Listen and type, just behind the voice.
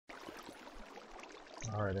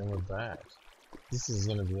Alright, and we're back. This is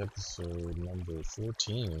gonna be episode number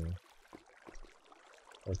 14.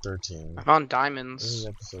 Or 13. I found This diamonds. is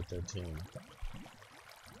episode 13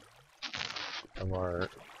 of our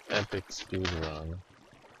epic speed run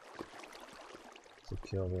to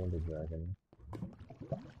kill the EnderDragon.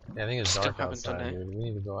 Yeah, I think it's Still dark haven't done outside, it. dude. We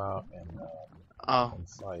need to go out and Oh,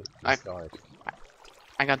 fight. I- It's dark.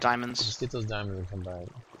 I got diamonds. Just get those diamonds and come back.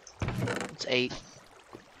 It's 8.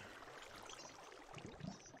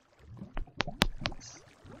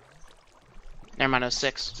 Never mind, it was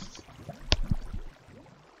 6.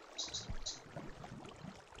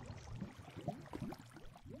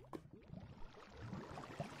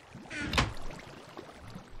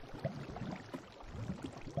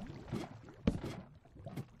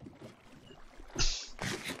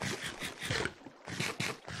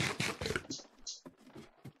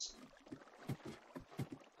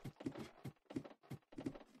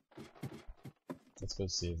 Let's go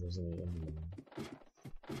see if there's any Endermen.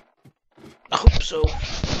 I hope so.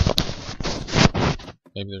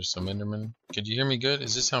 Maybe there's some Endermen. Could you hear me good?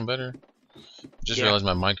 Does this sound better? Just Yeah. realized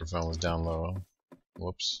my microphone was down low.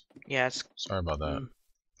 Whoops. Yeah, it's. Sorry about that.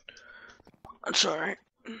 It's alright.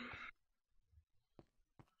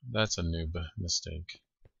 That's a noob mistake.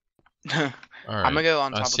 I'm Alright. gonna go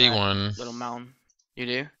on I top see of that one. little mountain. You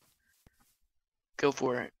do? Go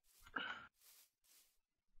for it.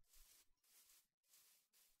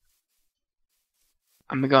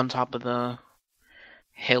 I'm gonna go on top of the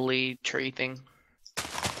hilly tree thing.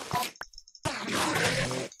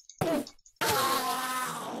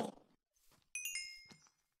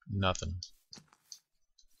 Nothing.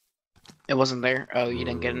 It wasn't there. Oh, you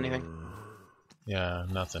didn't get anything? Yeah,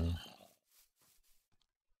 nothing.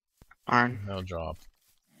 Iron. No drop.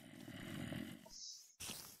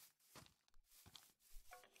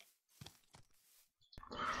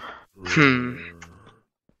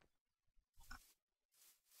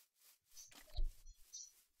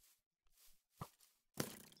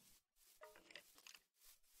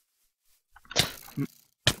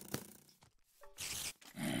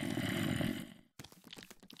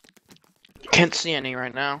 Can't see any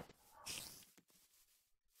right now.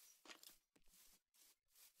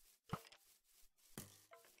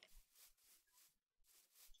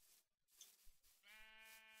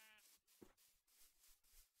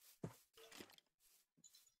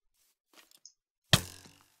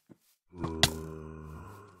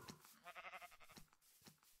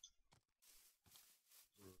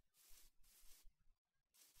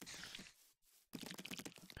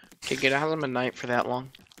 Okay, good. It hasn't been night for that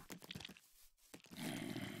long.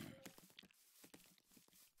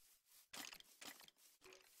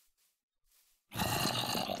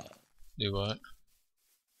 Do what?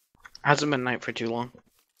 Hasn't been night for too long.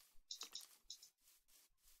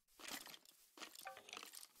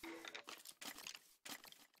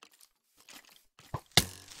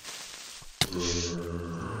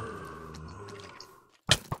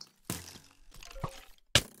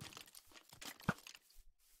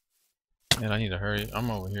 Man, I need to hurry. I'm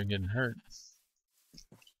over here getting hurt.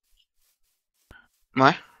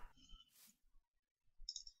 What?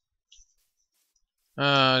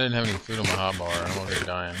 I didn't have any food on my hotbar. I'm over here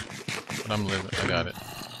dying. But I'm living. I got it.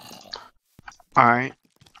 Alright.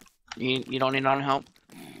 You don't need any help?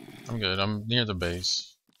 I'm good. I'm near the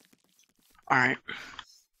base. Alright.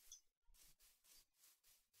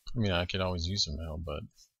 I mean, I could always use some help, but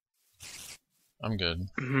I'm good.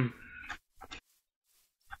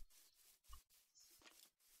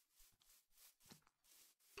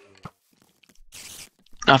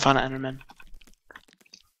 I found an Enderman.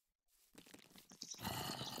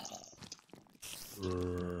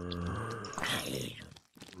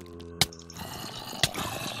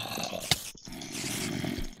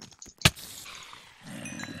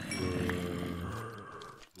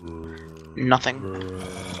 Nothing.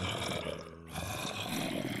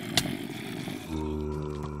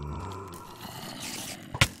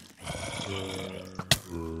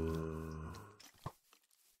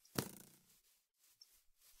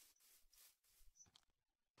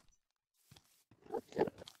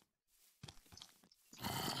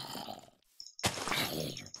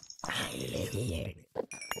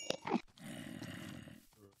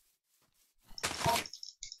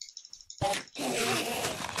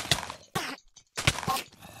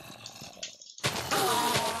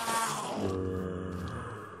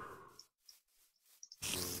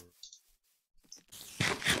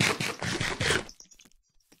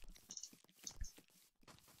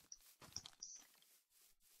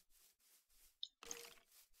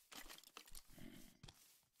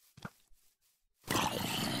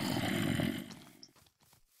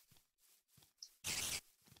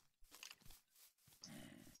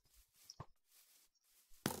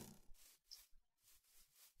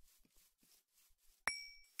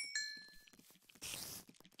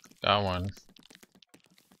 Got one.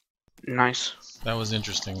 Nice. That was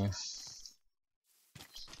interesting.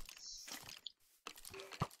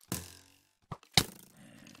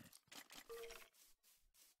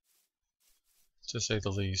 To say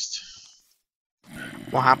the least.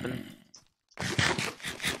 What happened?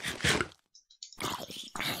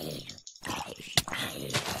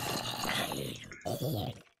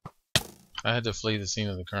 I had to flee the scene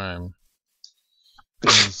of the crime.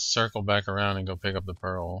 And circle back around and go pick up the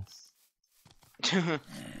pearl.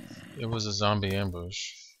 It was a zombie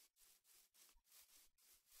ambush.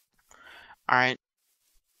 Alright.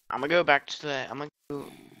 I'm gonna go back to the. I'm gonna go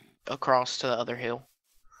across to the other hill.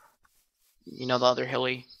 You know the other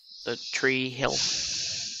hilly? The tree hill.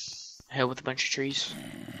 Hill with a bunch of trees.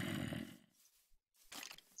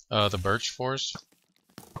 The birch forest?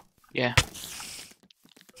 Yeah.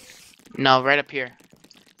 No, right up here.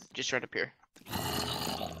 Just right up here.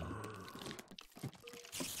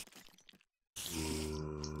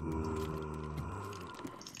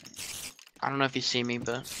 I don't know if you see me,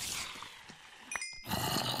 but...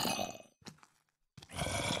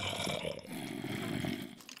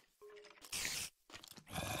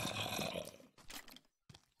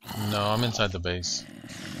 No, I'm inside the base.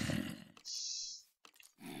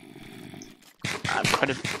 I have quite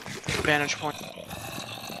a vantage point.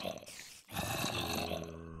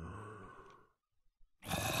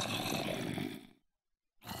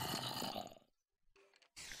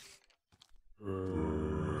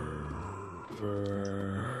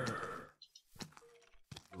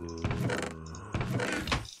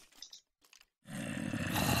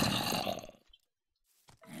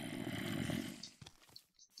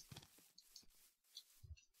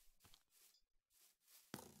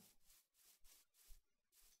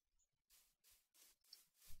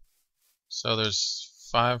 So there's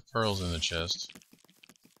 5 pearls in the chest.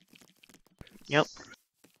 Yep.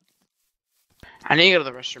 I need to go to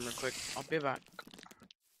the restroom real quick. I'll be back.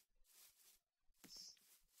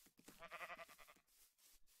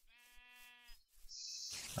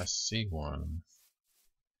 I see one.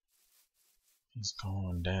 He's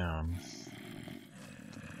going down.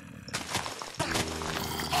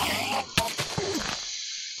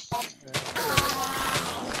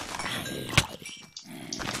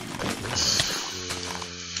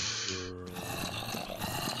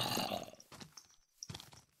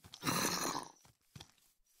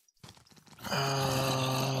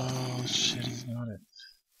 Oh shit, he's got it.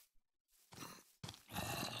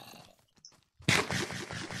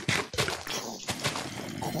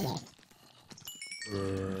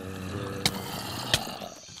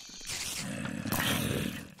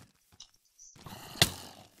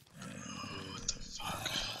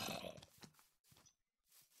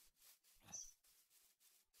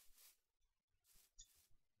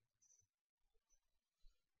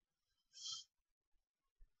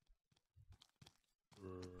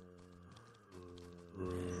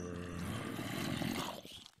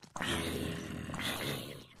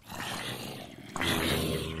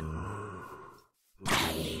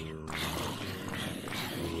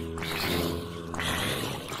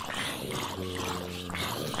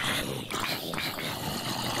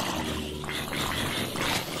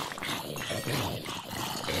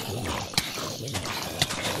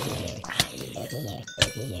 What the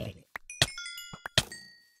fuck?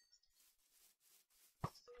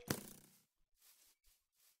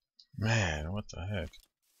 Man, what the heck?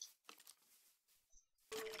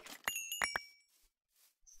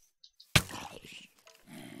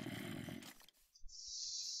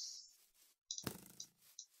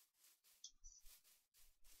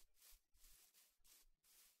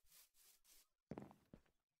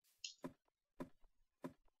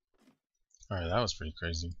 Alright, that was pretty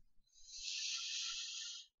crazy.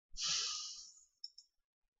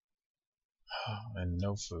 And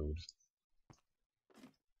no food.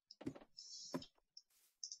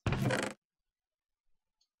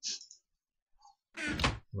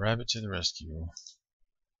 Rabbit to the rescue.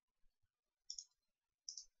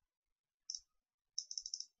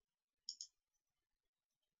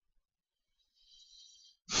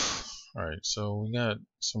 Alright, so we got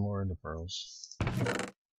some more ender pearls.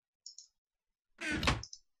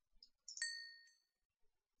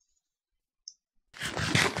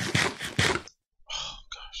 Oh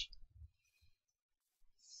gosh.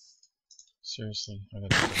 Seriously, I gotta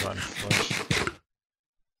get rotten flesh.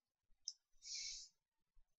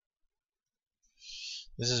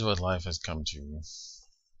 This is what life has come to.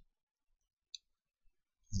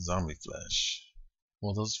 Zombie flesh.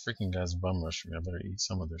 Well, those freaking guys bum rush me. I better eat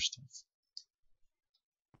some of their stuff.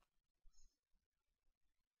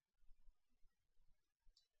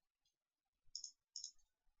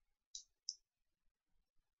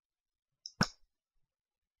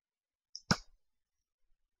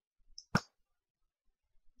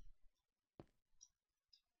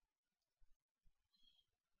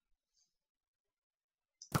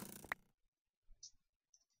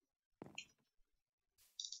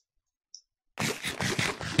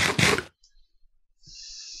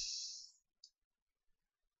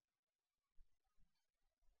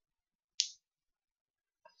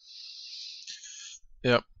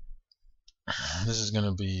 Yep. This is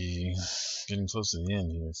gonna be getting close to the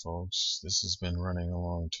end here, folks. This has been running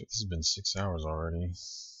along. This has been 6 hours already.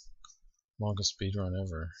 Longest speedrun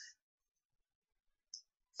ever.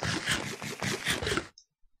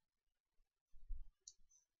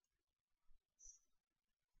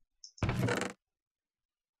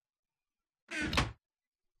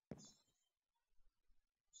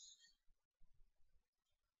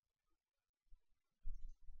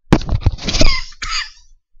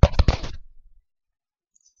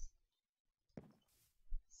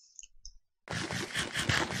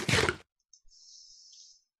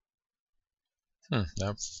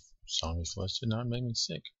 That zombie flesh did not make me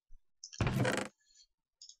sick.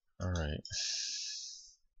 Alright.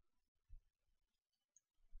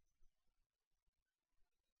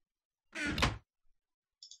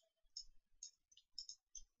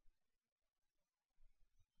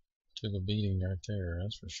 Took a beating right there,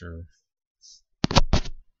 that's for sure.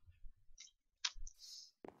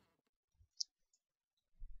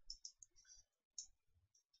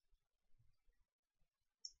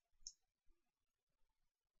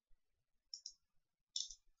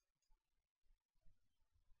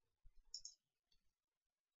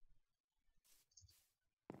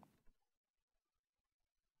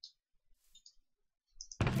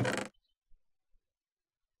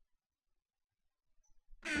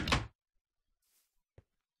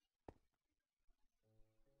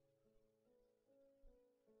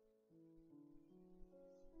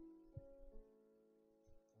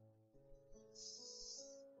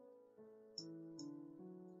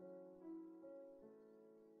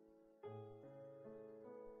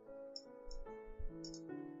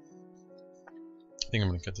 I think I'm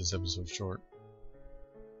going to cut this episode short.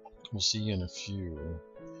 We'll see you in a few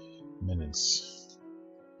minutes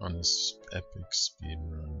on this epic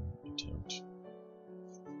speedrun attempt.